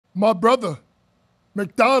My brother,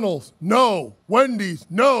 McDonald's, no. Wendy's,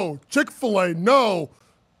 no. Chick-fil-A, no.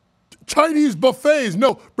 Chinese buffets,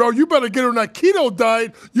 no. Bro, you better get on that keto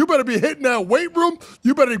diet. You better be hitting that weight room.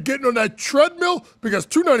 You better be getting on that treadmill because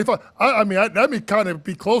 295, that may kind of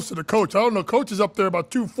be close to the coach. I don't know. Coach is up there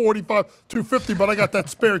about 245, 250, but I got that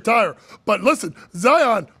spare tire. But listen,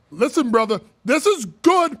 Zion, brother, this is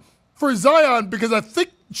good for Zion because I think,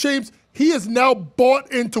 James, he has now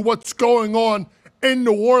bought into what's going on in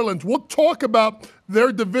New Orleans. We'll talk about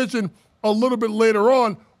their division a little bit later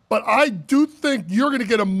on, but I do think you're going to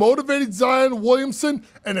get a motivated Zion Williamson,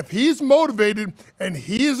 and if he's motivated and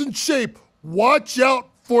he is in shape, watch out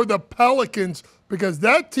for the Pelicans because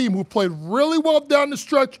that team who played really well down the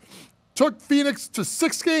stretch took Phoenix to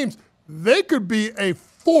 6 games. They could be a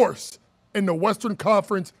force in the Western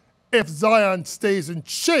Conference if Zion stays in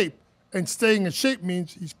shape, and staying in shape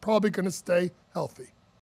means he's probably going to stay healthy.